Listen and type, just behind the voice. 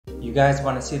You guys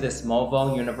want to see this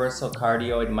Movo universal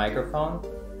cardioid microphone?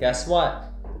 Guess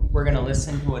what? We're going to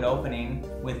listen to it opening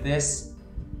with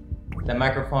the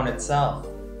microphone itself.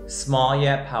 Small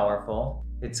yet powerful.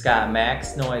 It's got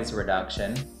max noise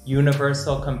reduction,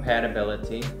 universal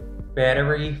compatibility,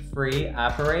 battery-free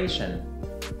operation.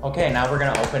 Okay, now we're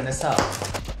going to open this up.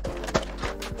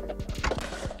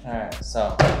 Alright,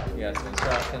 so you got the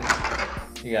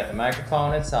instructions. You got the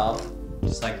microphone itself,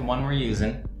 just like the one we're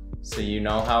using. So you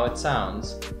know how it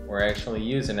sounds. We're actually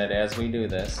using it as we do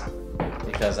this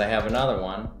because I have another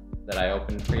one that I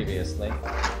opened previously.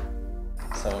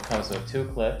 So it comes with two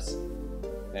clips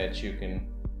that you can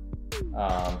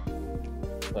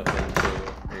clip into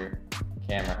your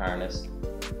camera harness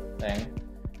thing.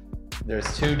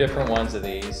 There's two different ones of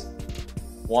these.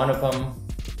 One of them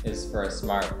is for a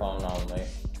smartphone only,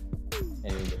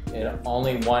 and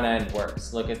only one end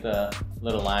works. Look at the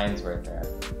little lines right there.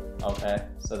 Okay,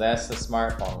 so that's the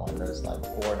smartphone one. There's like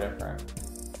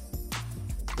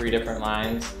three different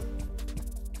lines.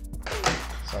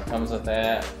 So it comes with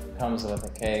that, it comes with a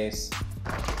case,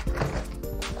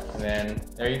 and then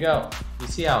there you go. You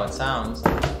see how it sounds.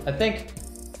 I think,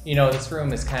 you know, this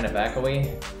room is kind of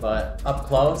echoey, but up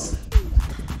close.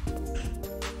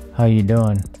 How you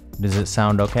doing? Does it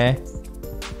sound okay?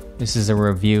 This is a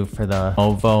review for the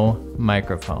Movo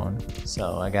microphone.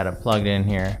 So I got it plugged in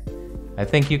here. I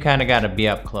think you kind of got to be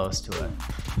up close to it.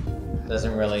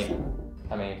 Doesn't really,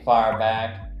 I mean, far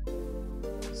back,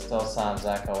 still sounds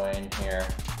echoing here,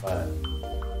 but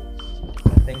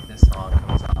I think this all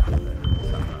comes off of it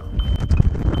somehow.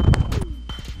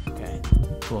 Okay,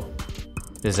 cool.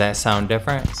 Does that sound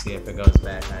different? See if it goes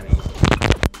back on each.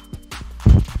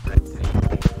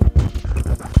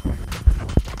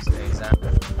 Stays on.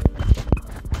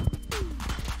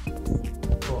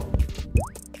 Cool.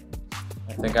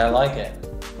 I think I like it.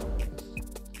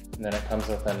 And then it comes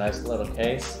with a nice little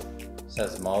case. It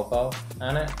says Movo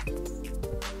on it.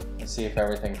 Let's see if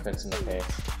everything fits in the case.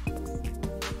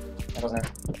 That goes in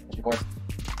there. There's your cords.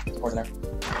 There's the cords in there.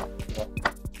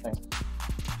 Thanks.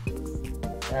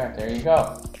 Alright, there you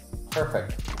go.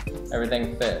 Perfect.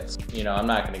 Everything fits. You know, I'm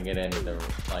not going to get into the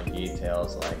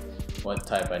details like what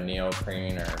type of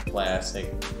neoprene or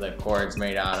plastic the cord's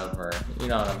made out of, or you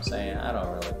know what I'm saying. I don't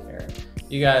really care.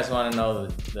 You guys want to know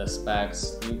the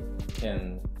specs, you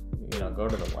can, you know, go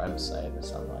to the website or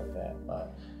something like that.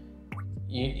 But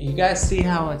you guys see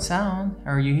how it sounds,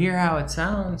 or you hear how it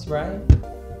sounds, right?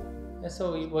 That's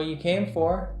what you came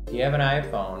for. If you have an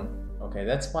iPhone, okay,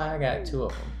 that's why I got two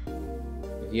of them.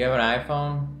 If you have an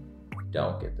iPhone,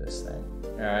 don't get this thing,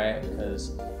 all right?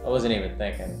 Because I wasn't even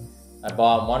thinking. I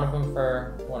bought one of them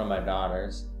for one of my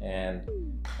daughters, and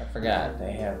I forgot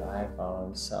they have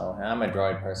iPhones, so and I'm a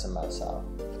Droid person myself,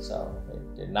 so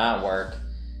it did not work.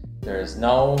 There's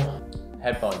no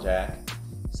headphone jack,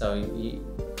 so you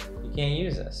can't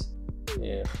use this.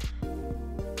 If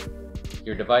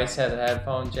your device has a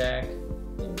headphone jack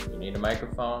and you need a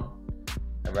microphone,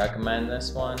 I recommend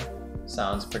this one.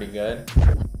 Sounds pretty good.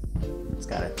 It's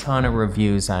got a ton of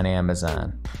reviews on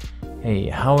Amazon. Hey,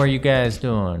 how are you guys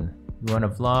doing? You want a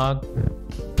vlog?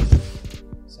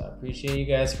 So I appreciate you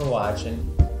guys for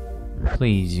watching.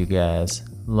 Please, you guys,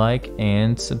 like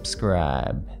and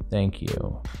subscribe. Thank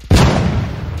you.